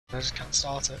I just can't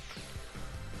start it.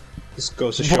 This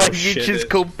goes to show Why how shit you it just is.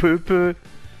 go poo poo?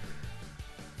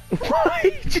 Why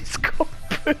you just go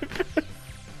poo poo?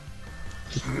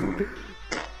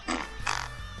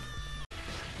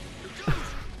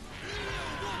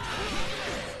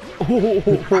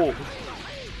 Oh.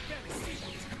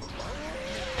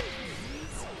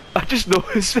 I just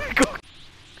noticed it go.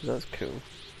 That's cool.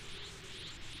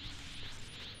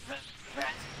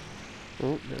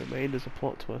 Oh, never mind, there's a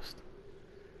plot twist.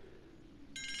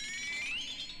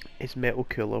 Is metal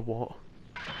cooler what?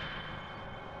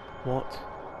 What?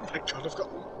 Oh my god, I've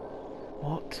got one.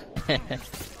 What?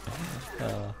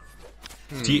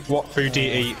 What food do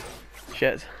you eat?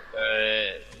 Shit.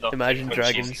 Imagine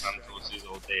dragons.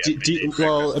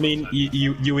 Well, I mean,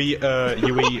 you eat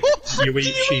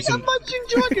cheese and. Imagine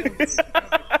dragons!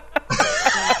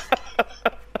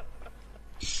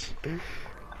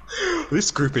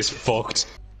 This group is fucked.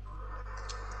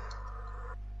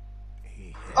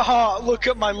 Ah, look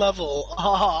at my level.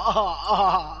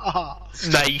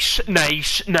 Nice,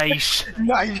 nice, nice.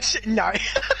 Nice,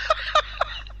 nice.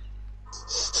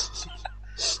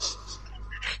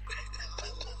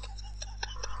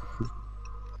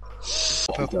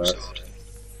 Purple sword.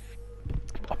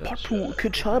 A purple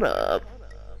katana.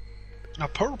 A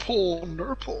purple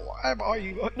nurple. Am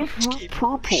I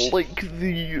Purple like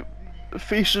the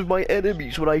face of my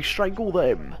enemies when I strangle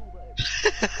them.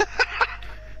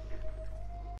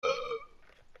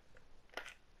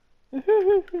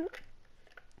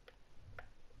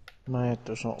 My head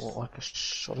does not look like a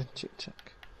sodding Tic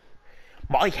Tac.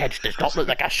 My head does not look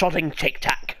like a sodding Tic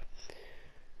Tac.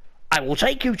 I will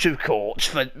take you to court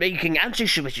for making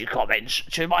anti-Semitic comments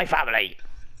to my family.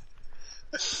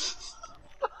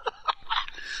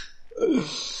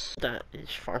 That is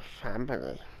for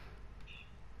family.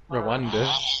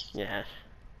 Rwanda. Yes.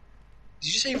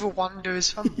 Did you say Rwanda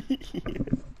is family?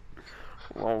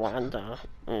 Rwanda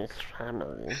is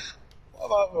family. What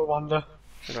about Rwanda?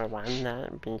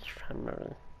 Rwanda means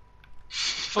family.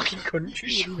 Fucking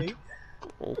country, you mean?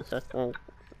 It's just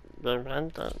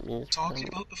Rwanda means Talking family.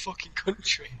 about the fucking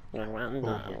country. Rwanda.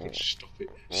 Oh my god, stop it.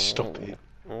 Stop it.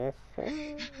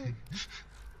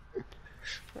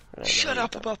 Shut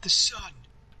up about the sun.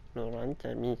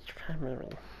 Rwanda means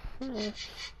family.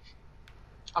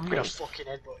 I'm gonna fucking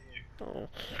headbutt you.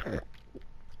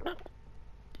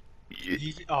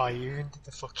 You into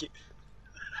the fucking...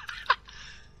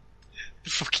 the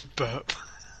fucking burp.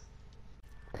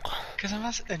 Because I'm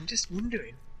just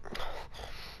wondering.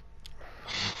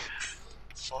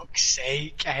 Fuck's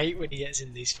sake, I hate when he gets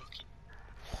in these fucking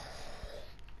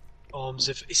forms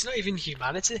of... It's not even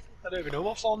humanity. I don't even know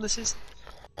what form this is.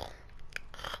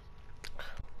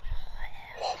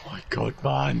 Oh my god,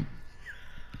 man.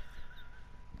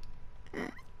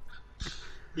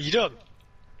 Are you done?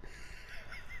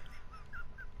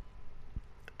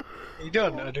 Are you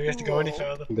done? Or do we have to go any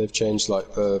further? They've changed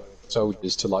like the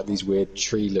soldiers to like these weird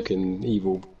tree-looking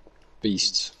evil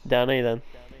beasts. Danny then.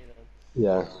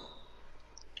 Yeah.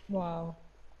 Wow.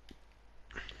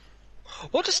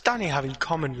 What does Danny have in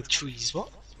common with trees? What?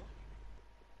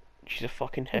 She's a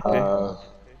fucking hippie.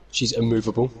 She's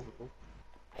immovable.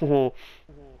 Oh.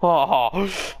 Oh.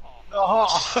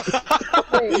 Oh!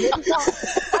 Wait,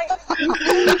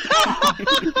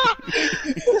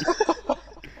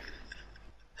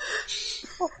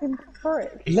 fucking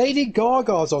prick. Lady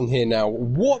Gaga's on here now.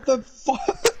 What the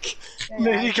fuck?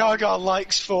 Lady Gaga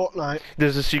likes Fortnite.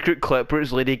 There's a secret clip where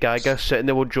it's Lady Gaga sitting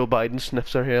there while Joe Biden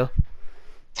sniffs her hair.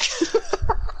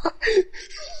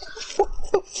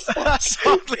 That's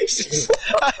hardly...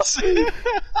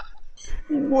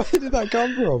 Where did that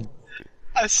come from?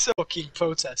 That's so fucking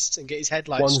protests and get his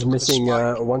headlights One's stuck in a missing.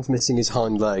 spike. One's missing his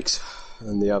hind legs,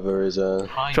 and the other is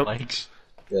Hind Trump- legs.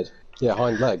 dead. Yeah,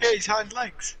 hind legs. Yeah, his hind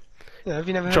legs. Yeah, have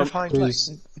you never heard Trump- of hind legs?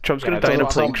 Trump's gonna die in a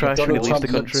plane crash when he leaves the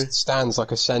country. Stands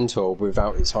like a centaur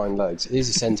without its hind legs. It is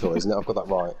a centaur, isn't it? I've got that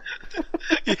right.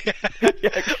 He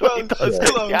actually does.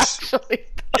 Yeah. He actually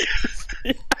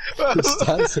does. It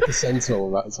stands like a centaur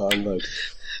without its hind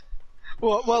legs.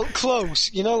 Well,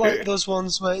 close. You know, like those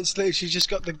ones where it's literally just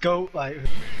got the goat, like...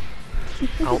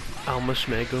 Alma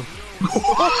Smego.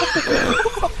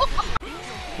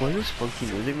 What is this funky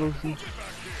music, Wilson?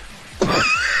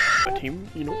 A team,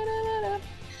 you know?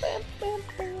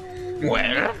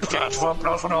 Well, just for a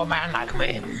professional man like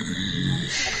me.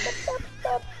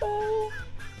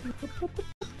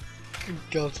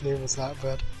 God's name was that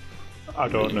bad. I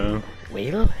don't know.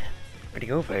 Well, pretty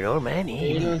good for an old man,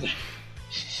 eh? Well.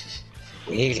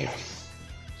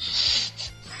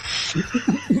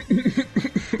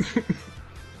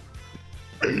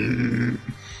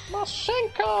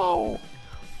 Masenko!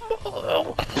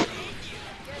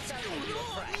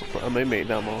 I may make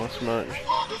that my last match.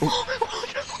 I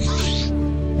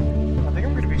think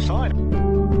I'm going to be fine.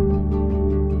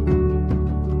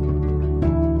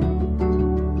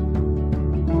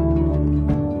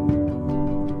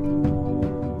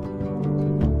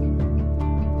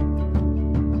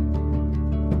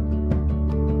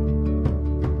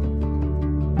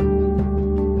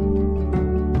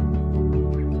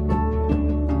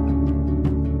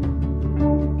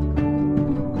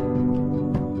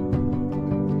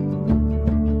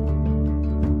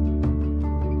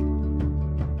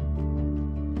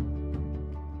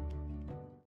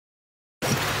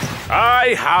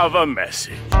 I have a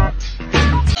message.